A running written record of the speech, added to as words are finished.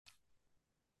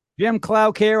Jim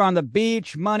Clouk here on the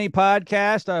Beach Money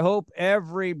Podcast. I hope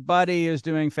everybody is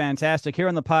doing fantastic. Here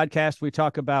on the podcast, we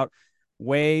talk about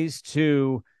ways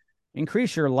to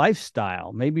increase your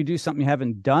lifestyle, maybe do something you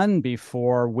haven't done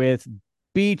before with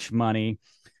beach money.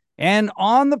 And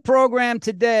on the program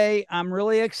today, I'm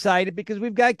really excited because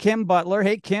we've got Kim Butler.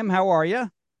 Hey, Kim, how are you?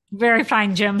 Very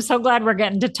fine, Jim. So glad we're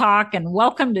getting to talk and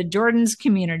welcome to Jordan's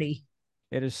community.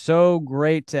 It is so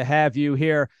great to have you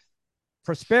here.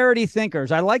 Prosperity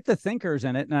thinkers. I like the thinkers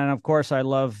in it. And of course, I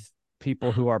love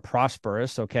people who are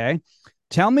prosperous. Okay.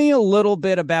 Tell me a little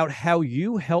bit about how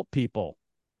you help people.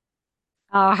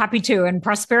 Happy to. And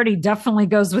prosperity definitely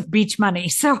goes with beach money.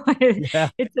 So Yeah.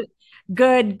 it's a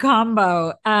good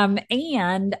combo.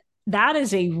 And that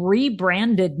is a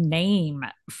rebranded name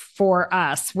for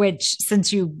us, which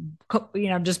since you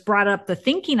just brought up the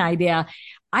thinking idea,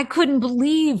 I couldn't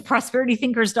believe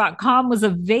prosperitythinkers.com was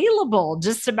available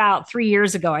just about 3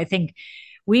 years ago. I think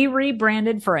we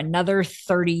rebranded for another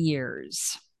 30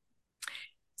 years.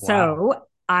 Wow. So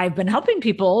I've been helping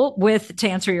people to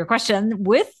answer your question,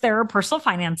 with their personal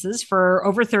finances for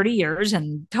over 30 years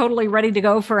and totally ready to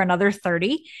go for another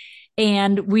 30.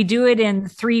 And we do it in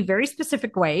three very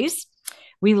specific ways.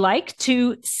 We like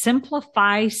to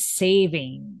simplify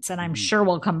savings, and I'm Mhm. sure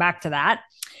we'll come back to that.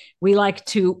 We like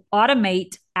to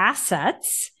automate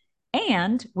assets,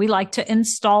 and we like to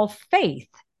install faith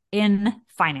in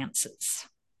finances.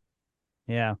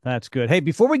 Yeah, that's good. Hey,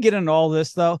 before we get into all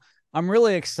this, though, I'm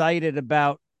really excited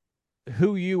about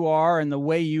who you are and the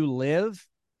way you live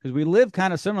because we live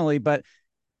kind of similarly, but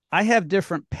I have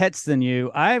different pets than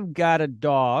you. I've got a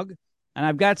dog and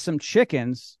I've got some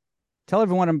chickens. Tell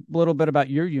everyone a little bit about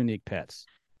your unique pets.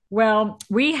 Well,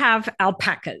 we have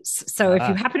alpacas. So if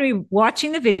you Ah, happen to be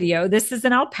watching the video, this is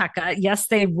an alpaca. Yes,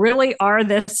 they really are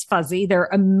this fuzzy. They're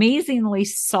amazingly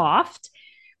soft.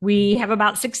 We have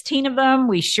about 16 of them.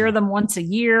 We shear them once a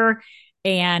year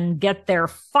and get their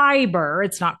fiber.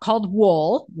 It's not called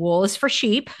wool. Wool is for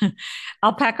sheep.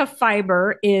 Alpaca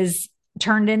fiber is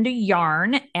turned into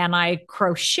yarn, and I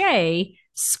crochet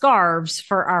scarves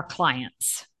for our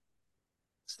clients.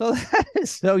 so that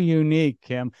is so unique,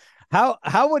 Kim.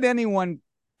 How would anyone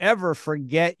ever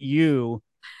forget you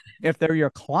if they're your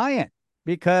client?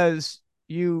 Because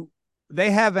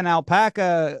they have an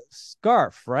alpaca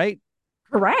scarf, right?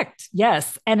 Correct.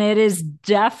 Yes. And it is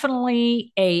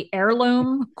definitely a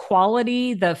heirloom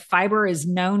quality. The fiber is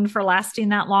known for lasting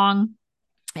that long.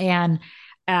 And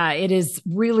it is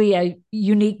really a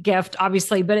unique gift,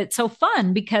 obviously, but it's so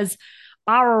fun because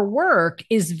our work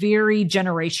is very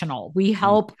generational. We Mm.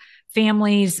 help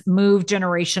families move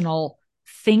generational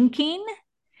thinking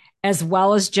as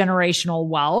well as generational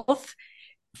wealth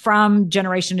from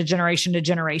generation to generation to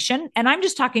generation. And I'm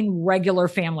just talking regular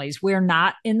families. We're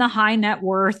not in the high net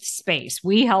worth space.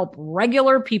 We help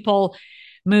regular people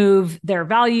move their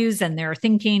values and their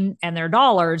thinking and their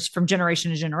dollars from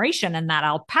generation to generation. And that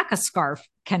alpaca scarf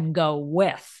can go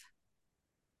with.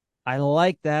 I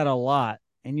like that a lot.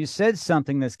 And you said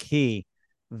something that's key: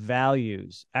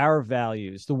 values, our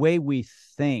values, the way we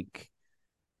think.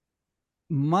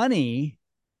 Money,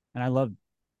 and I love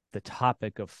the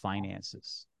topic of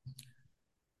finances.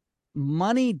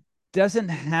 Money doesn't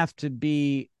have to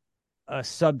be a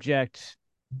subject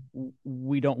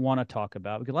we don't want to talk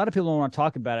about because a lot of people don't want to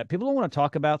talk about it. People don't want to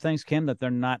talk about things, Kim, that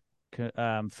they're not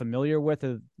familiar with,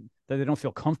 or that they don't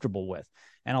feel comfortable with.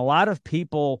 And a lot of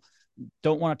people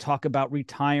don't want to talk about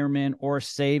retirement or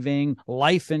saving,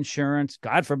 life insurance.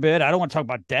 God forbid, I don't want to talk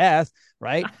about death,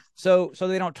 right? So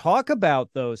they don't talk about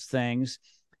those things.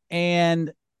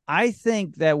 And I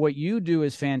think that what you do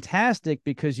is fantastic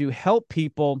because you help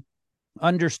people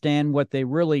understand what they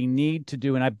really need to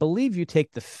do. And I believe you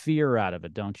take the fear out of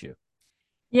it, don't you?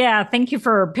 Yeah, thank you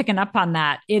for picking up on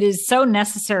that. It is so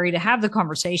necessary to have the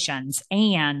conversations,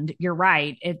 and you're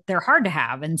right, they're hard to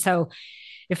have. And so,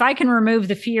 if I can remove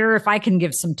the fear, if I can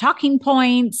give some talking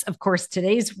points, of course,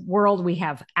 today's world, we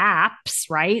have apps,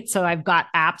 right? So, I've got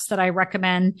apps that I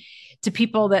recommend to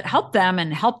people that help them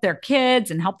and help their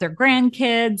kids and help their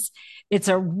grandkids. It's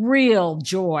a real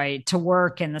joy to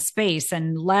work in the space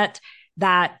and let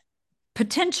that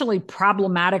potentially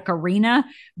problematic arena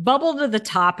bubble to the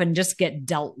top and just get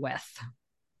dealt with.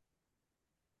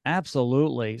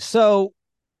 Absolutely. So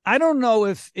I don't know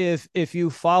if you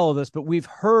follow this, but we've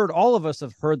heard, all of us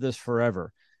have heard this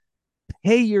forever.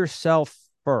 Pay yourself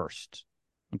first.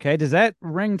 Okay. Does that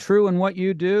ring true in what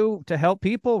you do to help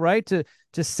people, right? To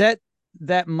set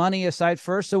that money aside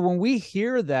first. So when we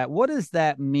hear that, what does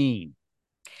that mean?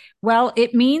 Well,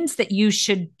 it means that you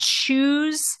should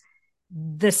choose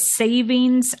the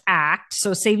savings act.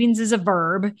 So savings is a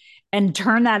verb, and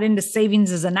turn that into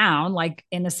savings as a noun, like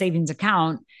in a savings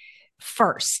account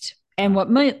first. And what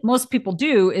most people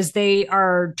do is they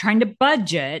are trying to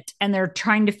budget and they're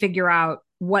trying to figure out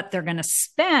what they're going to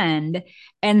spend.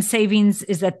 And savings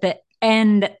is at the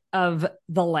end of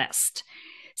the list.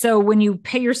 So when you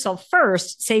pay yourself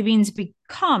first, savings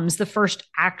becomes the first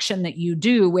action that you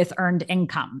do with earned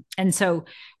income. And so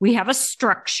we have a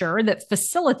structure that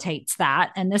facilitates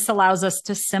that. And this allows us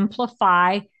to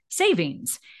simplify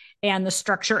savings. And the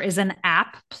structure is an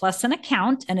app plus an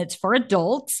account, and it's for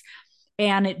adults.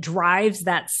 And it drives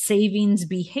that savings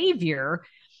behavior.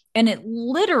 And it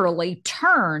literally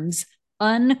turns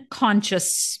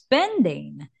unconscious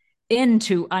spending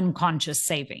into unconscious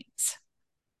savings.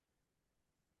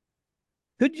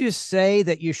 Could you say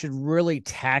that you should really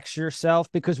tax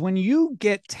yourself? Because when you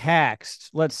get taxed,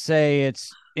 let's say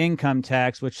it's income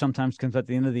tax, which sometimes comes at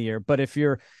the end of the year, but if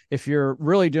you're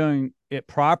really doing it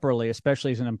properly,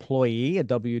 especially as an employee, a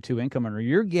W-2 income earner,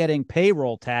 you're getting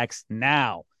payroll tax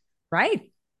now.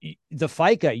 Right. The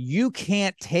FICA, you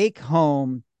can't take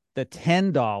home the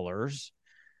 $10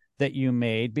 that you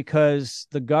made because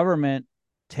the government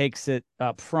takes it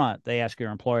up front. They ask your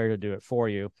employer to do it for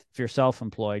you. If you're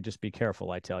self-employed, just be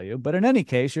careful, I tell you. But in any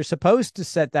case, you're supposed to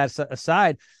set that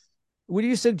aside. Would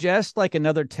you suggest like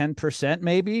another 10%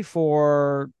 maybe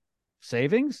for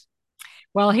savings?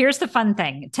 Well, here's the fun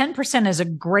thing. 10% is a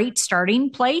great starting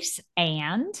place.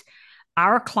 And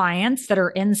our clients that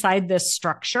are inside this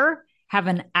structure have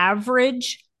an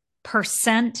average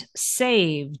percent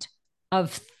saved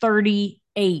of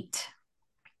 38.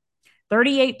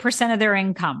 38% of their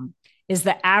income is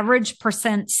the average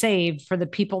percent saved for the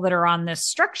people that are on this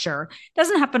structure. It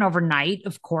doesn't happen overnight,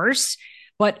 of course,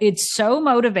 but it's so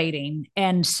motivating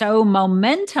and so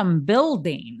momentum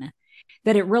building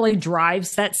that it really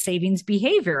drives that savings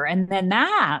behavior. And then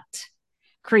that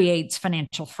creates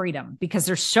financial freedom because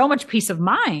there's so much peace of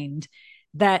mind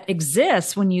that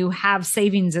exists when you have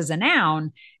savings as a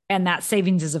noun and that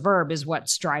savings as a verb is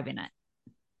what's driving it.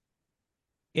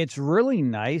 It's really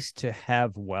nice to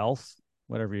have wealth,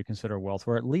 whatever you consider wealth,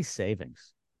 or at least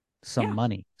savings, some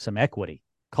money, some equity,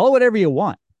 call it whatever you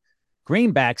want,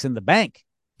 greenbacks in the bank.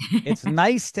 It's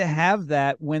nice to have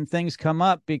that when things come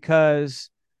up because,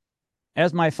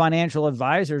 as my financial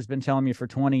advisor has been telling me for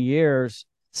 20 years,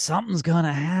 something's going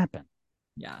to happen.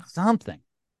 Yeah. Something.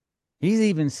 He's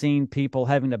even seen people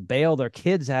having to bail their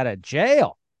kids out of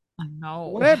jail. I know.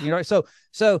 Whatever,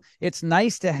 so it's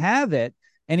nice to have it.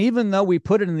 And even though we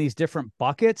put it in these different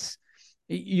buckets,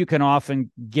 you can often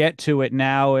get to it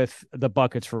now if the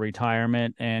bucket's for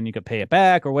retirement and you could pay it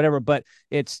back or whatever. But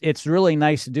it's really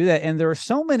nice to do that. And there are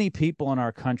so many people in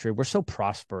our country. We're so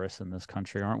prosperous in this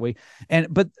country, aren't we?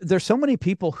 But there's so many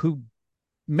people who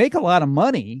make a lot of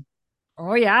money.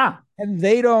 Oh, yeah. And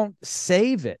they don't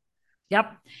save it. Yep.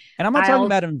 And I'm not talking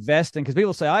about investing because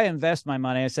people say, I invest my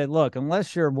money. I said, look,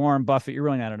 unless you're Warren Buffett, you're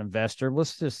really not an investor.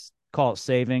 Let's just call it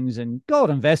savings and call it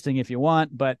investing if you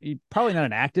want, but you're probably not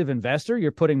an active investor.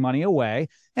 You're putting money away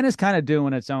and it's kind of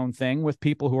doing its own thing with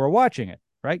people who are watching it,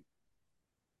 right?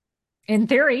 In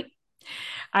theory.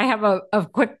 I have a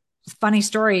quick funny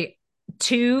story.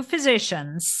 2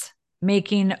 physicians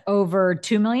making over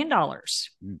 $2 million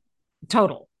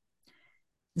total,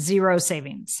 0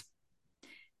 savings.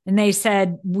 And they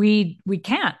said, we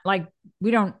can't, like,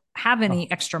 we don't have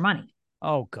any extra money.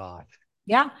 Oh God.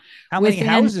 Yeah. How many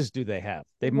houses do they have?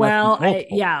 They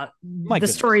yeah.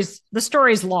 The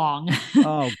story's long.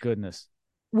 Oh goodness.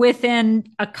 Within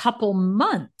a couple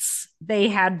months, they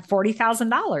had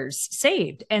 $40,000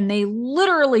 saved, and they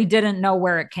literally didn't know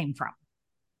where it came from.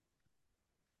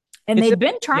 And they've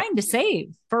been trying to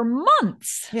save for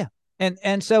months. Yeah.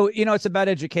 And so, it's about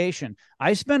education.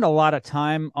 I spend a lot of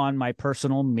time on my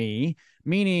personal me,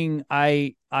 meaning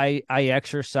I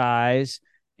exercise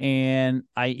and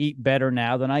I eat better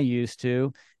now than I used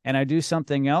to. And I do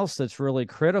something else that's really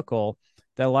critical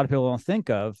that a lot of people don't think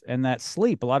of, and that's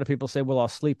sleep. A lot of people say, well, I'll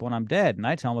sleep when I'm dead. And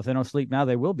I tell them if they don't sleep now,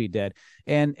 they will be dead.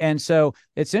 And so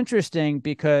it's interesting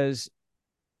because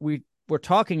we were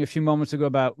talking a few moments ago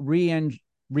about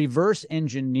reverse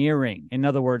engineering. In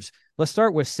other words, let's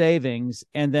start with savings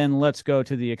and then let's go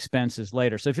to the expenses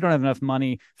later. So if you don't have enough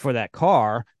money for that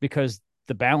car because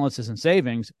the balance is in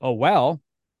savings, oh, well,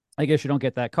 I guess you don't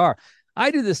get that car.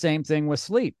 I do the same thing with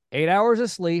sleep. 8 hours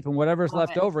of sleep and whatever's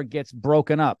left over gets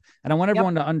broken up. And I want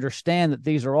everyone to understand that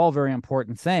these are all very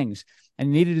important things. And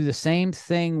you need to do the same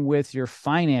thing with your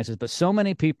finances. But so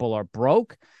many people are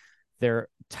broke. They're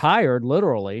tired,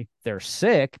 literally. They're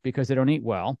sick because they don't eat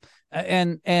well.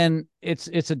 And it's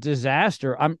a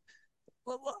disaster. I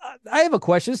have a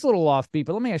question. It's a little offbeat,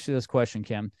 but let me ask you this question,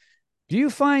 Kim. Do you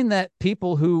find that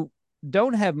people who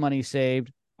don't have money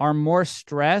saved are more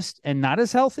stressed and not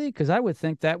as healthy? Because I would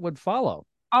think that would follow.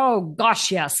 Oh,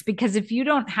 gosh, yes. Because if you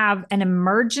don't have an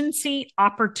emergency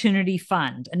opportunity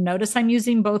fund, and notice I'm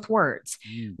using both words,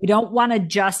 Mm. we don't want to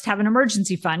just have an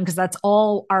emergency fund because that's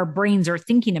all our brains are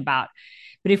thinking about.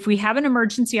 But if we have an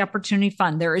emergency opportunity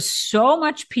fund, there is so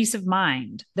much peace of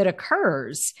mind that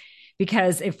occurs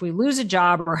because if we lose a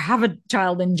job or have a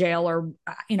child in jail or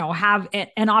have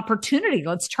an opportunity,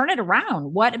 let's turn it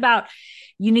around. What about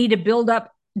you need to build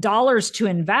up dollars to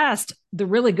invest? The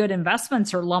really good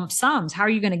investments are lump sums. How are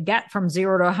you going to get from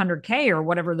 0 to 100K or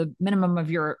whatever the minimum of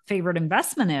your favorite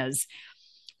investment is?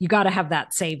 You got to have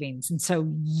that savings. And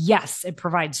so, yes, it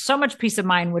provides so much peace of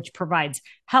mind, which provides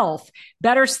health,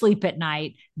 better sleep at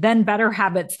night, then better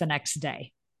habits the next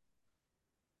day.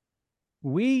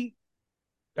 We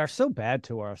are so bad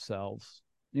to ourselves.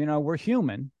 We're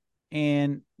human,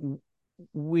 and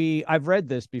I've read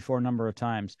this before a number of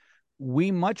times.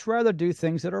 We much rather do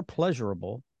things that are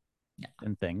pleasurable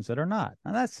than things that are not.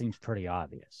 Now that seems pretty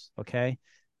obvious, okay?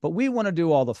 But we want to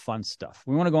do all the fun stuff.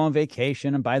 We want to go on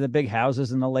vacation and buy the big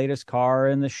houses and the latest car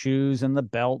and the shoes and the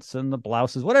belts and the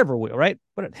blouses, whatever right?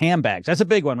 What handbags? That's a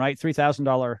big one, right?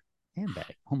 $3,000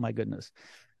 handbag. Oh my goodness.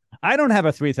 I don't have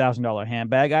a $3,000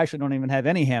 handbag. I actually don't even have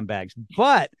any handbags,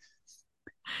 but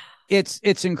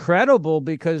it's incredible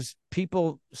because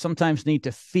people sometimes need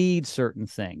to feed certain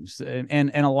things.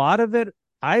 And a lot of it,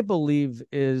 I believe,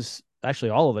 is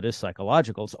actually all of it is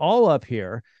psychological. It's all up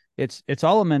here. It's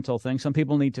all a mental thing. Some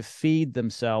people need to feed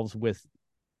themselves with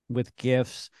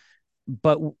gifts,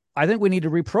 but I think we need to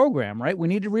reprogram, right? We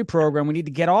need to reprogram. We need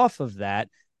to get off of that.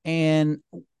 And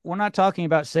we're not talking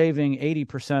about saving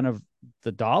 80% of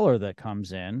the dollar that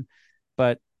comes in,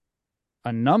 but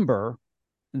a number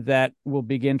that will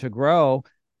begin to grow.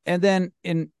 And then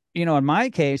in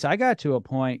my case, I got to a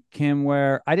point, Kim,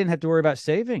 where I didn't have to worry about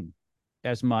saving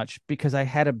as much because I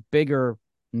had a bigger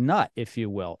nut, if you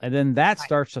will. And then that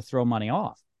starts to throw money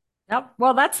off. Yep.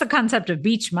 Well, that's the concept of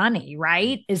beach money,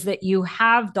 right? Is that you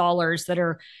have dollars that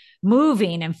are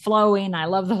moving and flowing. I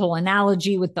love the whole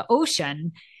analogy with the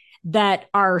ocean that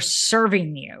are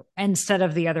serving you instead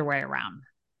of the other way around.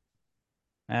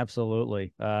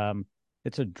 Absolutely.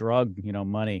 It's a drug,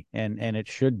 money, and it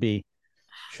should be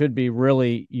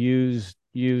really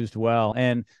used well.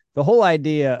 And the whole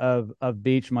idea of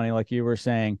beach money, like you were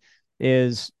saying,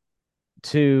 is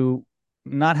to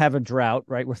not have a drought,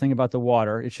 right? We're thinking about the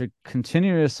water. It should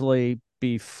continuously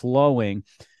be flowing.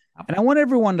 And I want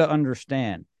everyone to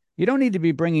understand, you don't need to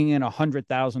be bringing in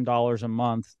 $100,000 a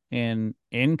month in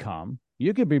income.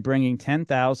 You could be bringing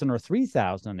 10,000 or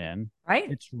 3,000 in.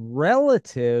 Right. It's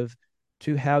relative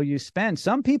to how you spend.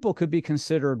 Some people could be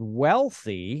considered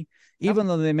wealthy, even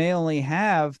though they may only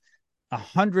have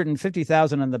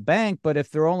 150,000 in the bank, but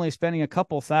if they're only spending a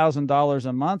couple $1,000s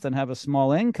a month and have a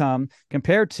small income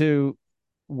compared to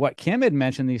what Kim had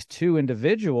mentioned, these two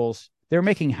individuals, they're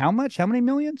making how much? How many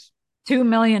millions? 2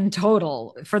 million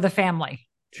total for the family.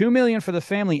 2 million for the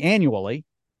family annually.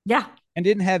 Yeah. And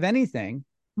didn't have anything.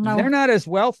 No. They're not as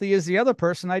wealthy as the other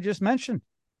person I just mentioned.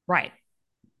 Right.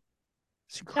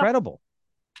 It's incredible.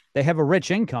 Yep. They have a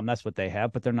rich income. That's what they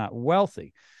have, but they're not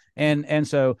wealthy. And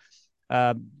so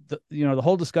the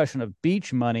whole discussion of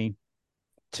beach money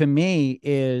to me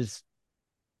is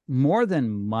more than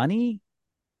money,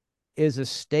 is a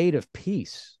state of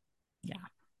peace. Yeah.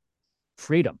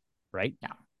 Freedom, right? Yeah.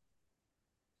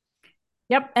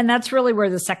 Yep. And that's really where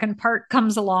the second part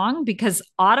comes along, because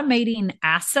automating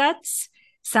assets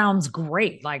sounds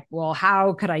great. Like, well,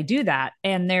 how could I do that?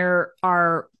 And there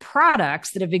are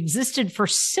products that have existed for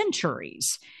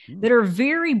centuries that are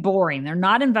very boring. They're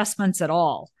not investments at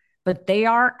all, but they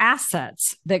are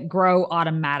assets that grow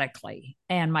automatically.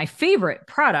 And my favorite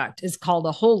product is called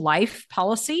a whole life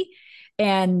policy.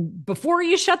 And before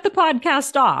you shut the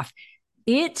podcast off,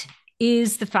 it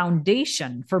is the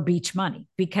foundation for beach money,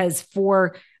 because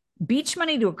for beach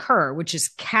money to occur, which is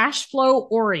cash flow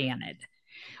oriented,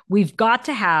 we've got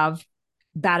to have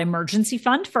that emergency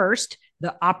fund first,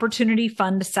 the opportunity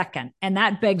fund second. And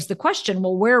that begs the question,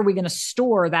 well, where are we going to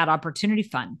store that opportunity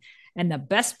fund? And the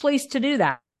best place to do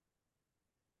that,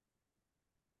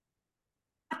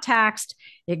 taxed,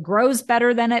 it grows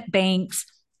better than at banks,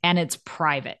 and it's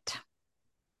private.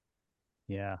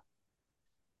 Yeah.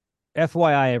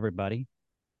 FYI, everybody,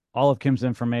 all of Kim's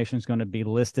information is going to be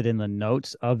listed in the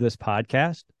notes of this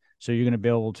podcast. So you're going to be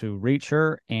able to reach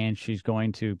her, and she's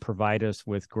going to provide us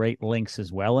with great links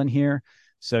as well in here.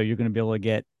 So you're going to be able to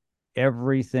get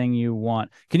everything you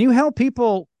want. Can you help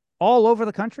people all over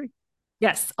the country?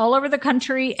 Yes, all over the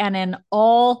country and in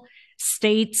all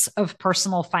states of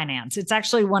personal finance. It's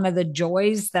actually one of the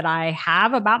joys that I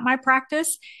have about my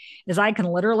practice is I can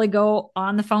literally go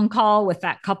on the phone call with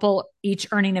that couple each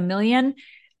earning a million,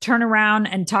 turn around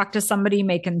and talk to somebody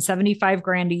making 75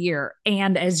 grand a year.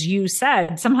 And as you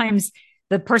said, sometimes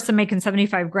the person making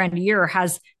 75 grand a year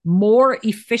has more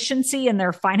efficiency in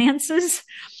their finances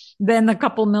than the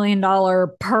couple $1 million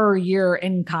per year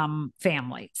income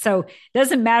family. So it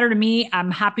doesn't matter to me.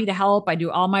 I'm happy to help. I do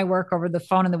all my work over the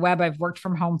phone and the web. I've worked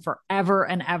from home forever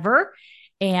and ever.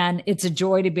 And it's a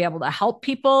joy to be able to help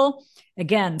people.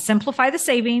 Again, simplify the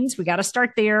savings. We got to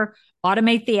start there,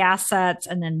 automate the assets,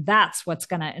 and then that's what's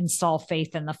going to install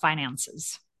faith in the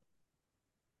finances.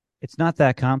 It's not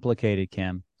that complicated,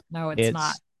 Kim. No, it's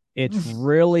not. It's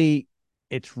really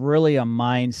a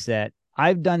mindset.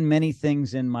 I've done many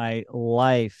things in my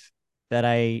life that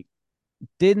I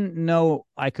didn't know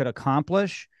I could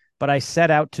accomplish, but I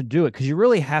set out to do it, because you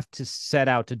really have to set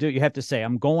out to do it. You have to say,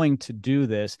 I'm going to do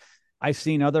this. I've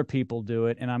seen other people do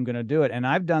it and I'm going to do it. And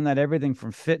I've done that, everything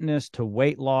from fitness to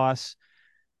weight loss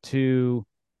to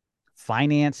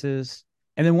finances.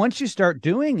 And then once you start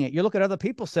doing it, you look at other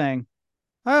people saying,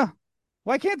 oh,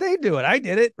 why can't they do it? I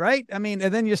did it, right? I mean,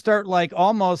 and then you start like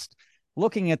almost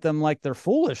looking at them like they're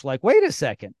foolish. Like, wait a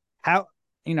second, how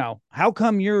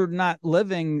come you're not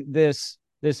living this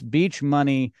beach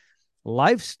money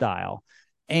lifestyle?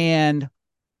 And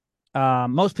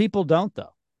most people don't,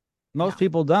 though. Most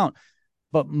people don't.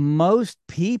 But most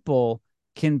people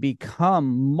can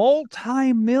become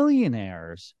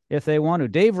multimillionaires if they want to.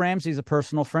 Dave Ramsey's a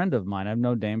personal friend of mine. I've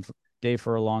known Dave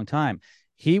for a long time.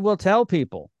 He will tell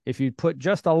people, if you put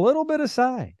just a little bit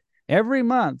aside every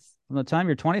month from the time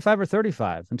you're 25 or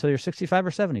 35 until you're 65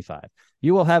 or 75,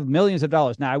 you will have millions of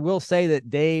dollars. Now, I will say that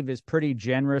Dave is pretty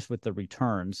generous with the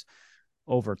returns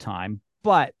over time,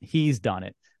 but he's done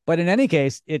it. But in any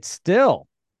case, it's still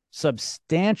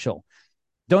substantial.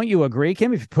 Don't you agree,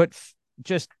 Kim? If you put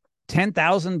just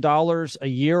 $10,000 a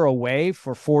year away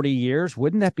for 40 years,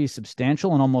 wouldn't that be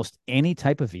substantial in almost any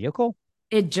type of vehicle?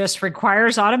 It just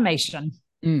requires automation.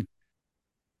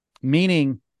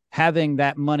 Meaning having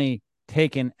that money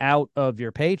taken out of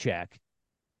your paycheck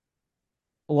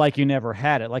like you never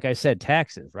had it. Like I said,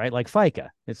 taxes, right? Like FICA.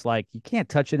 It's like you can't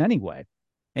touch it anyway.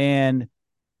 And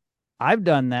I've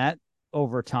done that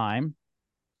over time.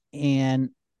 And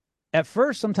at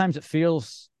first, sometimes it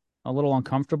feels a little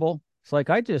uncomfortable. It's like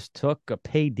I just took a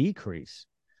pay decrease.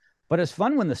 But it's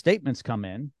fun when the statements come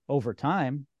in over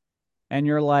time and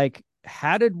you're like,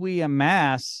 how did we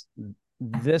amass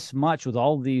this much with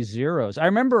all these zeros? I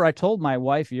remember I told my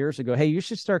wife years ago, hey, you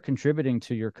should start contributing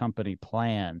to your company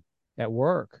plan at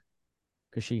work,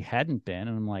 because she hadn't been.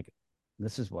 And I'm like,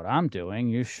 this is what I'm doing.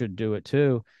 You should do it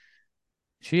too.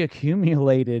 She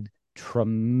accumulated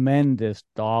tremendous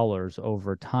dollars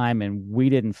over time and we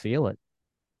didn't feel it.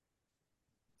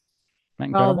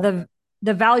 Isn't that incredible? Well,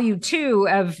 the value too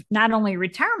of not only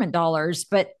retirement dollars,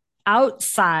 but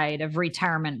outside of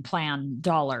retirement plan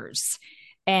dollars,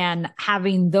 and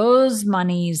having those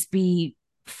monies be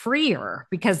freer,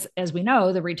 because as we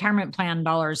know, the retirement plan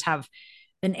dollars have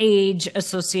an age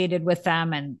associated with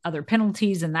them and other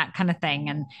penalties and that kind of thing.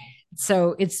 And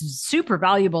so it's super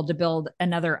valuable to build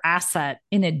another asset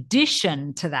in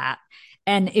addition to that.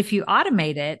 And if you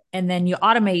automate it and then you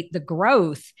automate the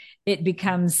growth, it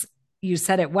becomes, you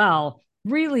said it well,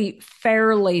 really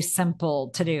fairly simple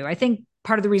to do. I think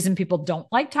part of the reason people don't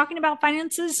like talking about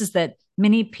finances is that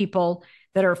many people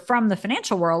that are from the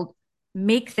financial world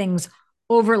make things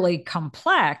overly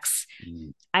complex.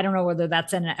 I don't know whether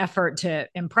that's in an effort to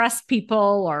impress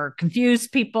people or confuse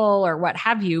people or what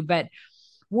have you, but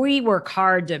we work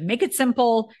hard to make it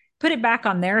simple, put it back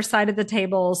on their side of the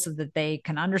table so that they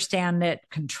can understand it,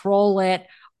 control it,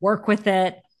 work with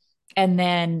it. And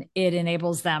then it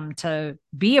enables them to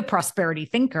be a prosperity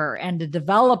thinker and to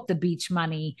develop the beach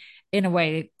money in a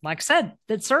way, like I said,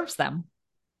 that serves them.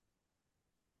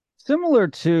 Similar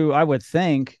to, I would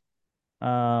think,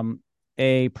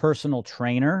 a personal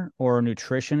trainer or a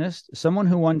nutritionist, someone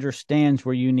who understands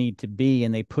where you need to be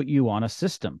and they put you on a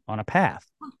system, on a path,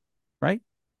 right?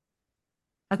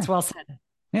 That's well said.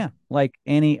 Yeah, like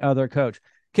any other coach.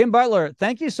 Kim Butler,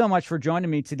 thank you so much for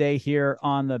joining me today here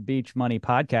on the Beach Money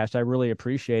Podcast. I really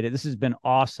appreciate it. This has been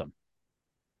awesome.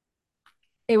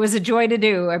 It was a joy to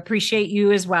do. I appreciate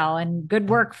you as well. And good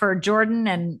work for Jordan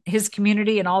and his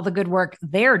community and all the good work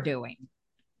they're doing.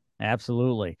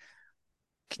 Absolutely.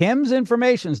 Kim's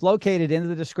information is located in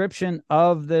the description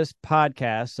of this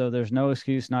podcast, so there's no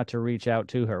excuse not to reach out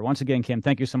to her. Once again, Kim,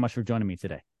 thank you so much for joining me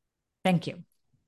today. Thank you.